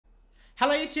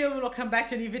Hello YouTube, welcome back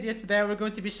to a new video. Today we're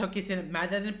going to be showcasing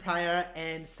Madelyne prior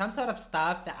and some sort of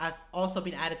stuff that has also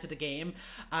been added to the game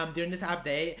during this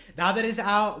update. The update is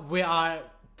out. We are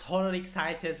totally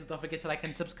excited, so don't forget to like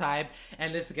and subscribe,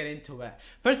 and let's get into it.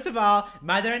 First of all,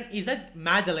 Madelyne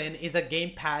is a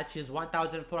game pass. She has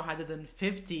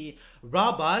 1,450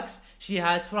 Robux. She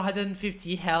has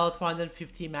 450 health,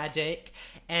 450 magic,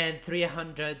 and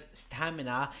 300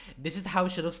 stamina. This is how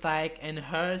she looks like, and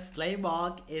her slay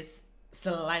walk is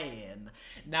slaying.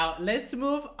 Now let's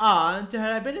move on to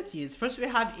her abilities. First we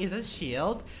have is a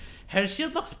shield. Her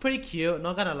shield looks pretty cute,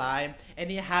 not gonna lie, and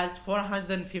it has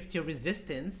 450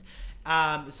 resistance.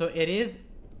 So it is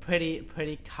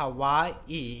pretty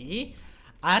kawaii.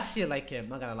 I actually like it,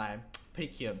 not gonna lie,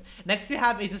 pretty cute. Next we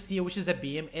have is a C, which is a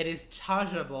beam. It is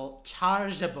chargeable.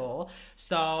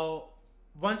 So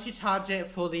once you charge it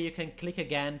fully, you can click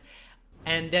again,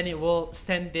 and then it will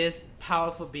send this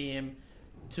powerful beam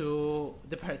to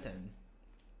the person.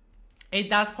 It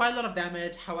does quite a lot of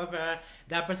damage. However,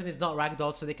 that person is not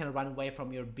ragdolled, so they can run away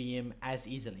from your beam as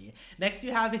easily. Next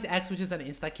you have is X, which is an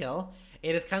insta kill.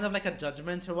 It is kind of like a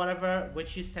judgment or whatever,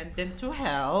 which you send them to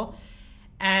hell,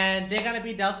 and they're gonna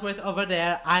be dealt with over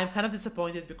there. I'm kind of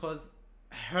disappointed because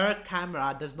her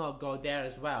camera does not go there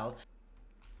as well.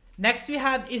 Next we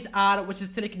have is R, which is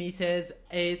telekinesis.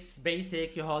 It's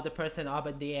basic. You hold the person up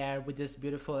in the air with this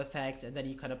beautiful effect, and then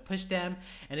you kind of push them,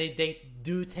 and they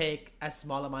do take a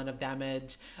small amount of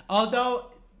damage.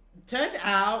 Although, turned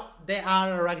out they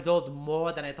are ragdolled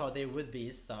more than I thought they would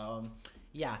be, so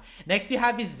yeah. Next you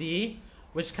have is Z,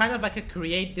 which kind of like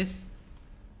create this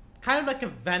kind of like a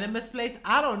venomous place.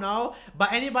 I don't know,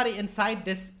 but anybody inside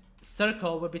this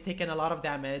circle will be taking a lot of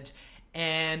damage.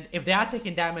 And if they are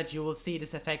taking damage, you will see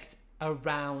this effect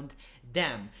around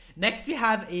them. Next we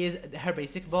have is her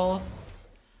basic build.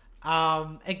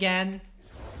 Again,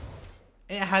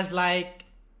 it has like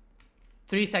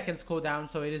 3 seconds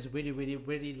cooldown, so it is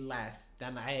really less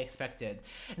than I expected.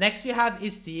 Next we have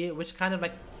is T, which kind of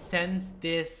like sends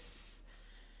this,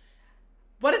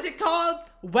 what is it called?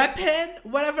 Weapon?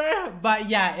 Whatever. But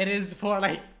yeah, it is for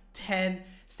like 10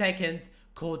 seconds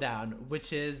cooldown,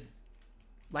 which is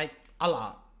like a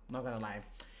lot, not gonna lie.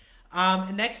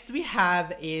 Next we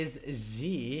have is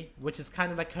G, which is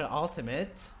kind of like her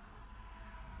ultimate.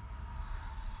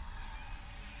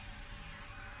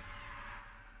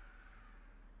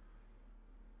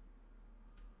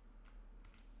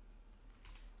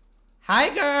 Hi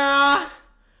girl!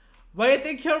 Where do you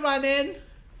think you're running?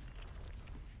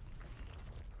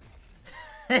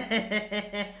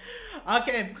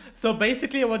 Okay, so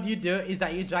basically what you do is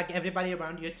that you drag everybody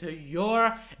around you to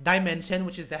your dimension,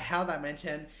 which is the hell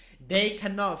dimension. They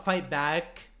cannot fight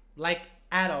back, like,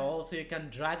 at all, so you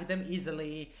can drag them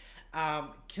easily,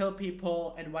 kill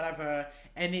people and whatever,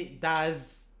 and it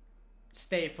does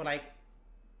stay for like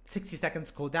 60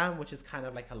 seconds cooldown, which is kind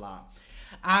of like a lot.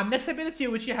 Next ability,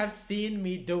 which you have seen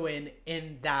me doing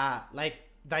in that like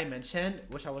dimension,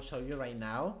 which I will show you right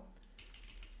now.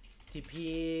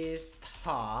 TP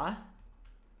star.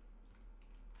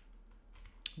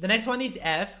 The next one is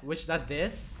F, which does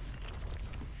this,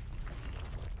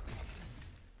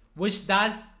 which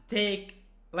does take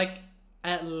like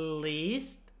at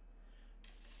least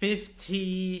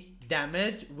 50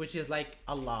 damage, which is like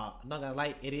a lot. Not gonna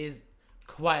lie, it is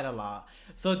quite a lot.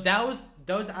 So those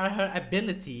are her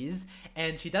abilities,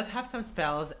 and she does have some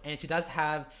spells, and she does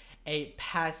have a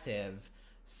passive.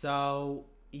 So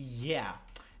yeah,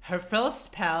 her first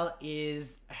spell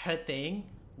is her thing,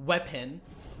 weapon,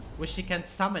 which she can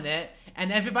summon it,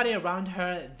 and everybody around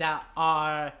her that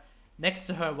are next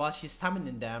to her while she's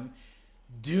summoning them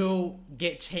do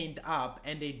get chained up,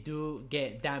 and they do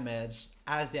get damaged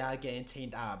as they are getting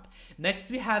chained up. Next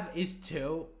we have is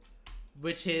 2,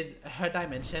 which is her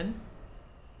dimension.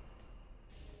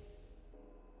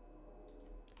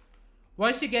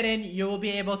 Once you get in, you will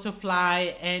be able to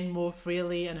fly and move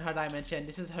freely in her dimension.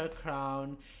 This is her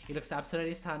crown. It looks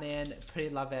absolutely stunning. Pretty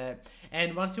love it.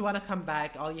 And once you want to come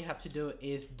back, all you have to do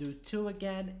is do 2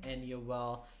 again, and you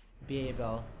will be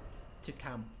able to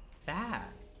come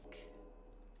back.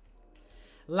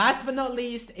 Last but not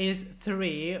least is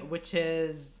 3, which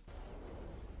is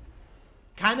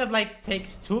kind of like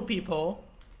takes 2 people,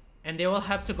 and they will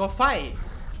have to go fight.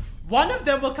 One of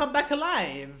them will come back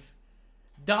alive.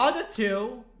 The other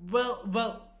 2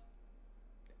 will,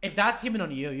 if that's teaming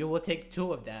on you, you will take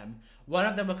 2 of them. One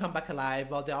of them will come back alive,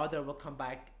 while the other will come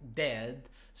back dead.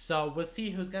 So we'll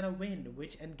see who's gonna win,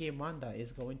 which endgame Wanda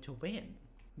is going to win.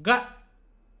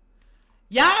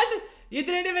 Yeah, you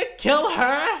didn't even kill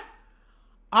her?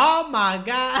 Oh my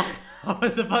god. I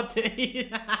was about to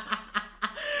eat.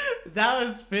 That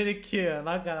was pretty cute, I'm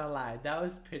not gonna lie. That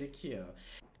was pretty cute.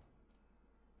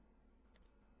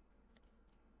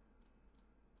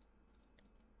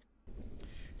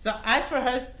 So as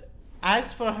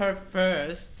for her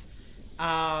first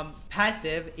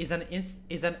passive is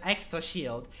an extra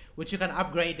shield, which you can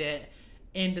upgrade it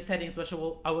in the settings, which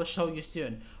I will show you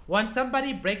soon. Once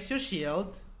somebody breaks your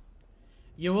shield,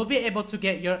 you will be able to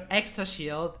get your extra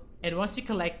shield, and once you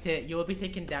collect it, you will be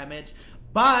taking damage,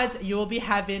 but you will be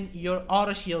having your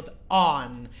auto shield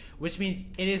on, which means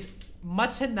it is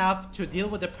much enough to deal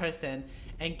with the person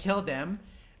and kill them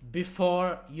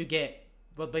before you get,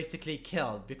 well, basically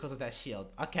killed because of that shield.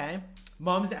 Okay,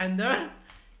 Mom's Ender,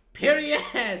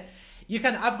 period. You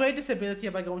can upgrade this ability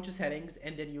by going to settings,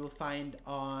 and then you will find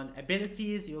on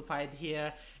abilities, you will find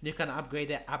here, and you can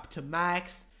upgrade it up to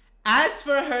max. As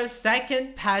for her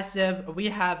second passive, we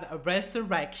have a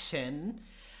resurrection.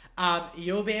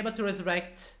 You'll be able to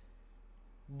resurrect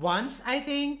once, I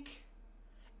think,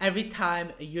 every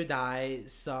time you die.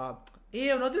 So,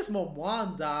 ew, not this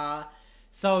Wanda.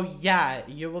 So yeah,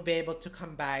 you will be able to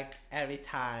come back every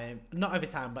time. Not every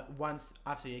time, but once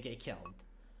after you get killed.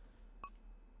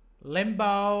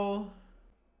 Limbo.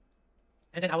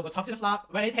 And then I will go talk to the flock.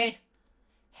 Where is he?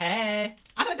 Hey.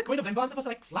 I thought the queen of Limbo, I'm supposed to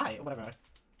like fly or whatever.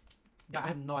 Yeah, I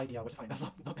have no idea where to find that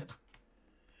flock.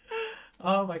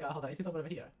 Oh my god, hold on. I see someone over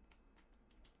here.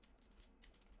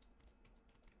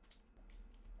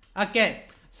 Okay,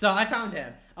 so I found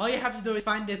him. All you have to do is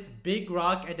find this big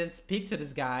rock and then speak to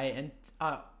this guy and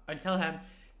tell him,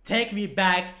 take me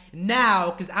back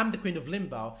now, because I'm the queen of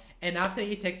Limbo. And after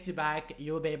he takes you back,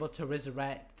 you will be able to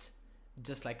resurrect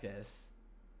just like this.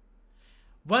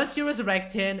 Once you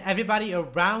resurrect him, everybody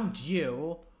around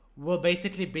you will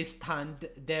basically be stunned,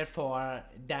 therefore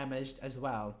damaged as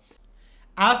well.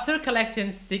 After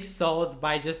collecting 6 souls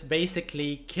by just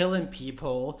basically killing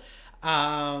people,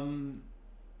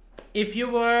 if you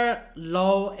were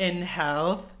low in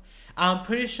health, I'm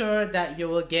pretty sure that you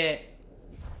will get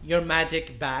your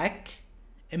magic back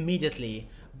immediately,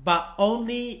 but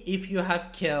only if you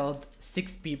have killed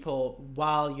 6 people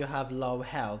while you have low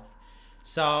health.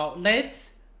 So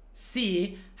let's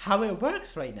see how it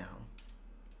works right now.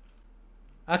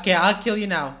 Okay, I'll kill you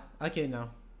now. I'll kill you now.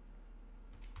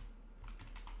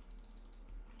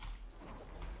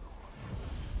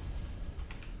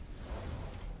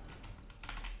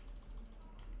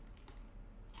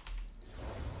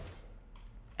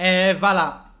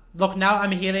 Voila. Look, now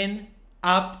I'm healing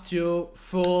up to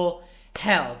full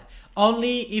health.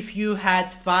 Only if you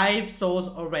had 5 souls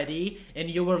already and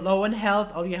you were low in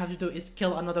health, all you have to do is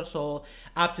kill another soul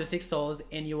up to 6 souls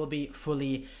and you will be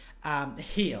fully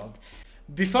healed.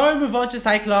 Before we move on to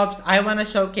Cyclops, I want to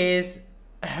showcase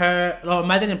her, or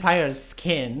Madelyne Pryor's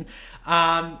skin.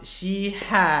 She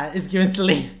is given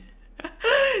sleep.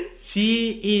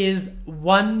 She is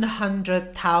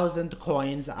 100,000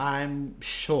 coins, I'm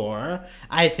sure,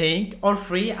 I think, or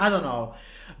free, I don't know.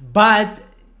 But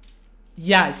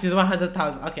yeah, she's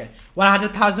 100,000. Okay,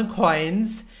 100,000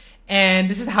 coins, and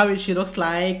this is how she looks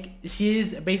like.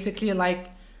 She's basically like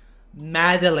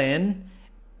Madelyne,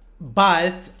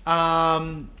 but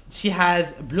she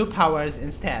has blue powers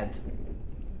instead,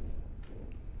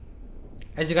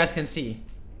 as you guys can see.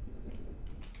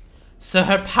 So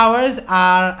her powers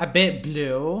are a bit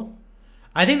blue.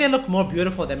 I think they look more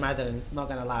beautiful than Madelyne's, not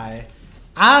gonna lie.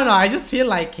 I don't know, I just feel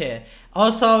like it.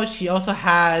 Also, she also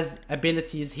has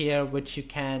abilities here which you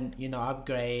can, you know,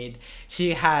 upgrade.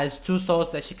 She has 2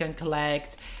 souls that she can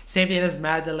collect. Same thing as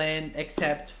Madelyne,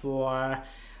 except for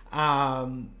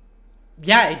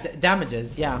yeah, it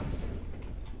damages, yeah.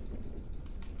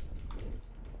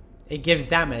 It gives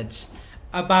damage.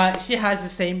 But she has the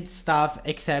same stuff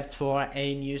except for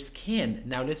a new skin.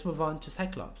 Now let's move on to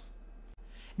Cyclops.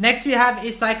 Next we have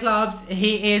is Cyclops.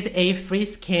 He is a free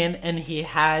skin and he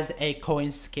has a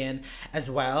coin skin as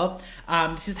well.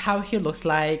 This is how he looks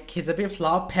like. He's a bit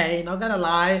floppy, not gonna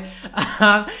lie.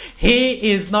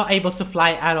 He is not able to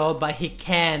fly at all, but he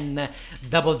can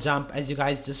double jump, as you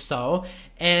guys just saw.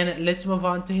 And let's move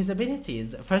on to his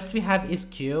abilities. First we have his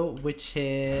Q, which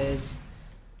is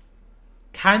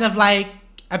kind of like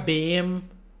a beam.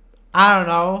 I don't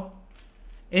know.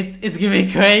 It's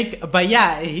giving Quake, but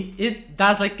yeah, it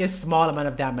does like a small amount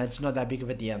of damage, not that big of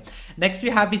a deal. Next we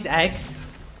have his X.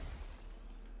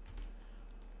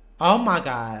 Oh my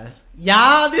god.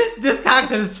 Yeah, this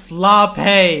character is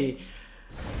floppy.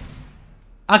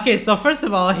 Okay, so first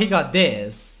of all, he got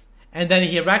this, and then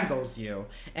he ragdolls you.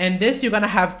 And this you're gonna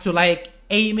have to like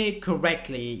aim it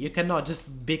correctly. You cannot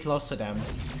just be close to them.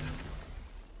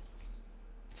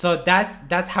 So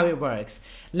that's how it works.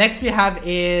 Next we have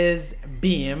is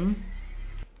Beam.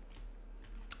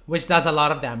 which does a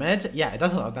lot of damage. Yeah, it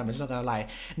does a lot of damage, not gonna lie.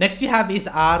 Next we have is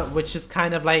R, which is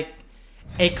kind of like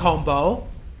a combo.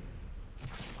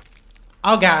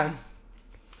 Oh god.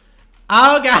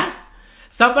 Oh god.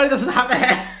 Somebody doesn't have a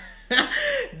head.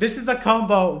 This is a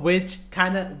combo which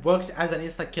kind of works as an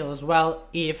insta kill as well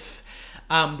if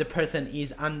the person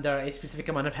is under a specific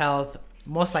amount of health,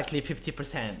 most likely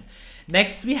 50%.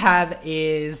 Next we have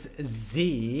is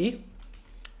Z,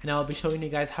 and I'll be showing you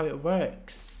guys how it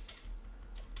works.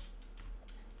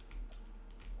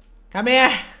 Come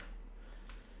here.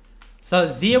 So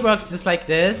Z works just like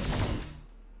this.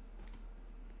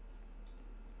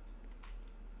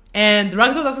 And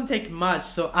Ragdoll doesn't take much,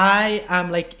 so I am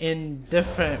like in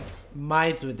different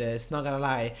minds with this, not gonna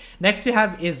lie. Next we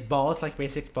have is balls, like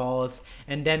basic balls,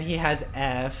 and then he has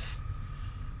F,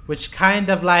 which kind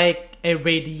of like a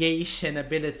radiation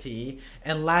ability,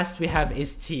 and last we have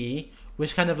is T,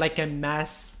 which kind of like a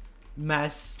mass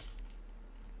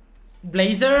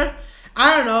blazer.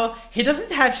 I don't know, he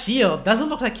doesn't have shield, doesn't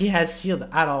look like he has shield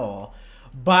at all,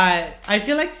 but I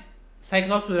feel like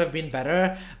Cyclops would have been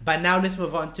better. But now let's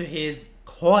move on to his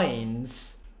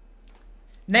coins.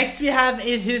 Next we have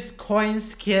is his coin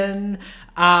skin.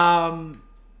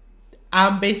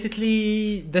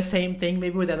 Basically the same thing,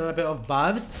 maybe with a little bit of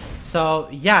buffs. So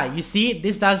yeah, you see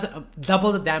this does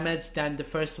double the damage than the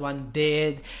first one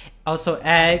did. Also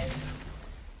X,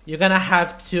 you're gonna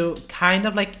have to kind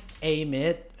of like aim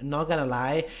it, not gonna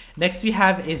lie. Next we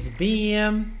have is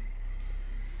beam.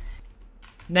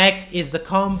 Next is the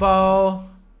combo.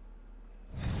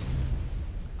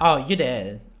 Oh, you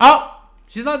dead. Oh,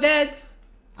 she's not dead.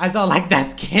 I don't like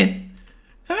that skin.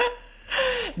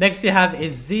 Next we have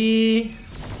is Z.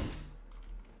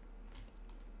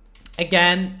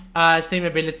 Again, same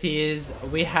abilities.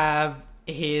 We have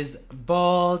his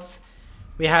bolts.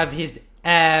 We have his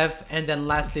F. And then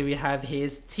lastly we have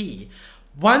his T.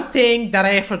 One thing that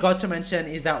I forgot to mention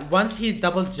is that once he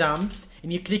double jumps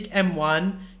and you click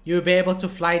M1, you'll be able to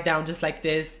fly down just like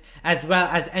this, as well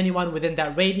as anyone within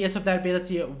that radius of that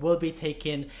ability will be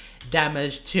taking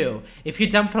damage too. If you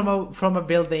jump from a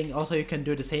building, also you can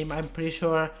do the same, I'm pretty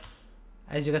sure.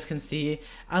 As you guys can see,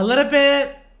 a little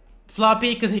bit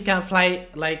floppy because he can't fly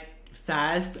like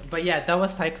fast, but yeah, that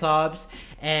was Cyclops.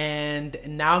 And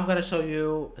now I'm gonna show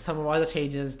you some of other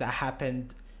changes that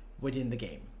happened within the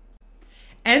game.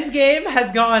 Endgame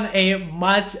has gotten a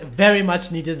very much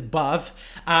needed buff.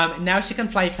 Now she can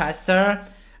fly faster.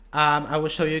 I will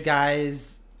show you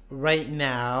guys right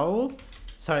now.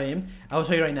 Sorry, I will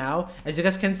show you right now. As you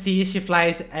guys can see, she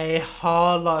flies a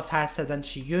whole lot faster than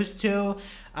she used to,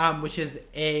 which is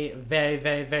a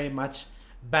very much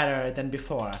better than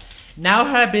before. Now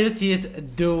her abilities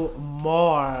do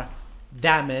more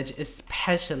damage,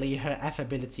 especially her F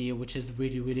ability, which is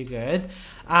really good.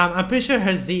 I'm pretty sure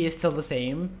her Z is still the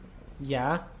same.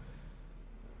 Yeah,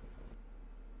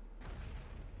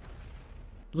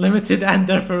 limited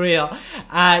ender for real.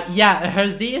 Yeah, her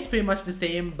Z is pretty much the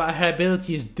same, but her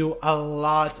abilities do a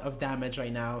lot of damage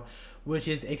right now, which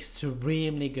is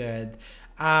extremely good.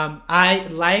 I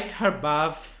like her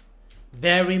buff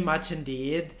very much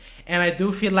indeed, and I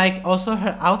do feel like also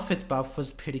her outfit buff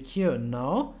was pretty cute,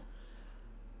 no?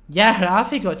 Yeah, her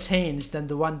outfit got changed than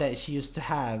the one that she used to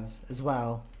have as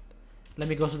well. Let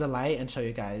me go to the light and show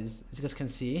you guys. As you guys can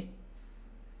see.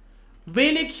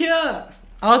 Really cute!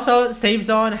 Also, save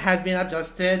zone has been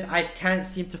adjusted. I can't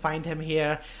seem to find him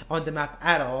here on the map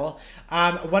at all.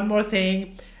 One more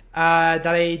thing that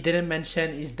I didn't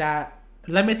mention is that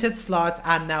limited slots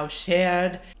are now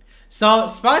shared. So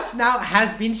spots now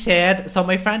has been shared. So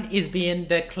my friend is being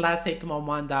the classic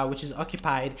Momanda, which is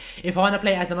occupied. If I want to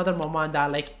play as another Momanda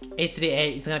like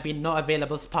 838, it's gonna be no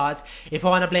available spots. If I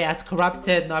want to play as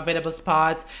corrupted, no available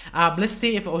spots. Let's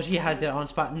see if OG has their own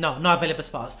spot. No available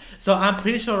spots. So I'm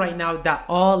pretty sure right now that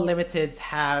all limiteds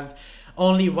have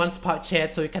only one spot shared,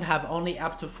 so you can have only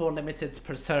up to 4 limiteds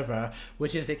per server,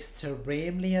 which is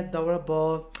extremely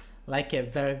adorable. Like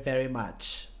it very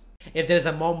much. If there's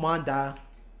a Momanda,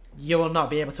 you will not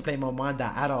be able to play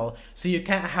Momanda at all. So you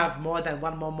can't have more than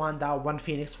one Momanda, one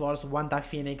Phoenix Force, one Dark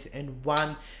Phoenix, and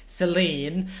one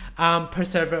Selene per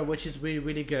server, which is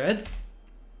really good.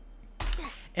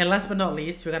 And last but not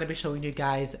least, we're gonna be showing you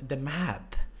guys the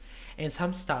map and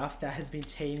some stuff that has been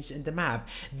changed in the map.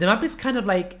 The map is kind of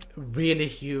like really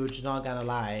huge, not gonna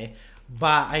lie,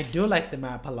 but I do like the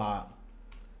map a lot.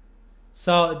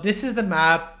 So this is the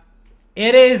map.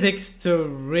 It is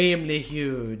extremely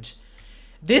huge.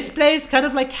 This place kind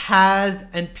of like has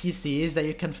NPCs that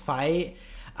you can fight.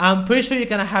 I'm pretty sure you're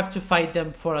gonna have to fight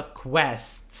them for a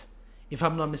quest, if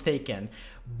I'm not mistaken.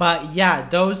 But yeah,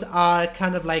 those are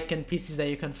kind of like NPCs that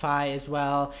you can find as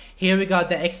well. Here we got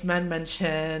the X-Men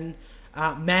mansion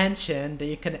that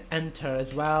you can enter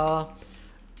as well.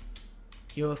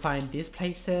 You will find these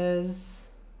places.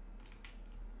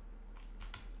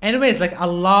 Anyways, like a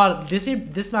lot,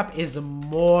 this map is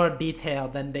more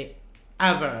detailed than they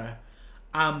ever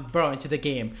brought into the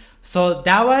game. So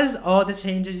that was all the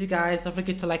changes, you guys. Don't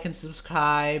forget to like and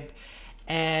subscribe,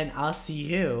 and I'll see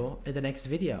you in the next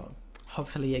video.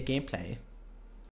 Hopefully a gameplay.